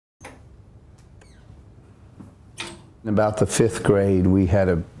In about the 5th grade, we had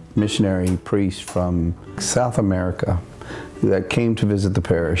a missionary priest from South America that came to visit the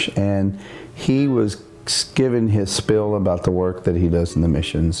parish, and he was given his spiel about the work that he does in the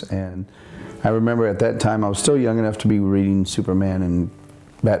missions. And I remember at that time I was still young enough to be reading Superman and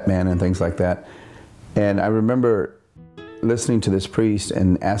Batman and things like that. And I remember listening to this priest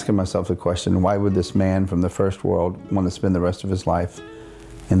and asking myself the question, why would this man from the first world want to spend the rest of his life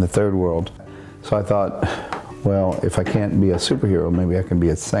in the third world? So I thought, well, if I can't be a superhero, maybe I can be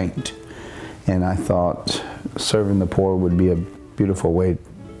a saint. And I thought serving the poor would be a beautiful way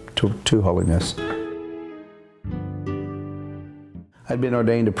to holiness. I'd been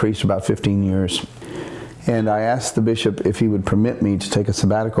ordained a priest for about 15 years. And I asked the bishop if he would permit me to take a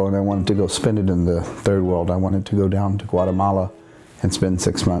sabbatical, and I wanted to go spend it in the third world. I wanted to go down to Guatemala and spend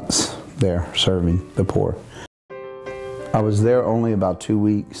 6 months there serving the poor. I was there only about 2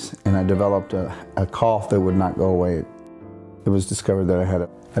 weeks, and I developed a cough that would not go away. It was discovered that I had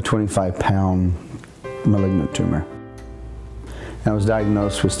a 25-pound malignant tumor. And I was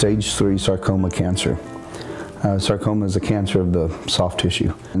diagnosed with stage 3 sarcoma cancer. Sarcoma is a cancer of the soft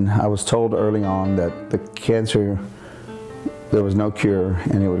tissue. And I was told early on that the cancer, there was no cure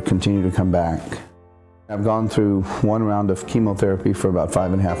and it would continue to come back. I've gone through 1 round of chemotherapy for about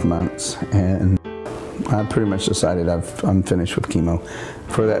 5.5 months, and I pretty much decided I'm finished with chemo.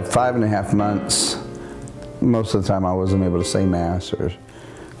 For that 5.5 months, most of the time I wasn't able to say Mass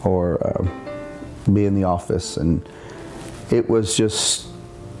or be in the office, and it was just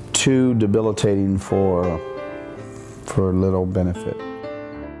too debilitating for little benefit.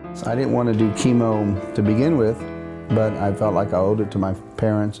 I didn't want to do chemo to begin with, but I felt like I owed it to my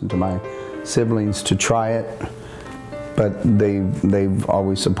parents and to my siblings to try it. But they've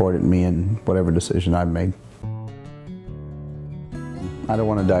always supported me in whatever decision I've made. I don't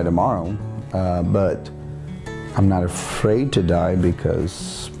want to die tomorrow, but I'm not afraid to die,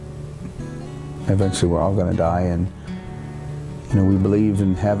 because eventually we're all going to die, and we believe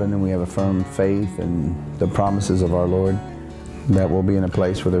in heaven, and we have a firm faith in the promises of our Lord that we'll be in a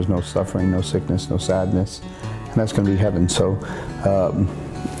place where there's no suffering, no sickness, no sadness, and that's going to be heaven. So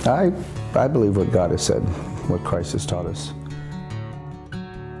I believe what God has said, what Christ has taught us.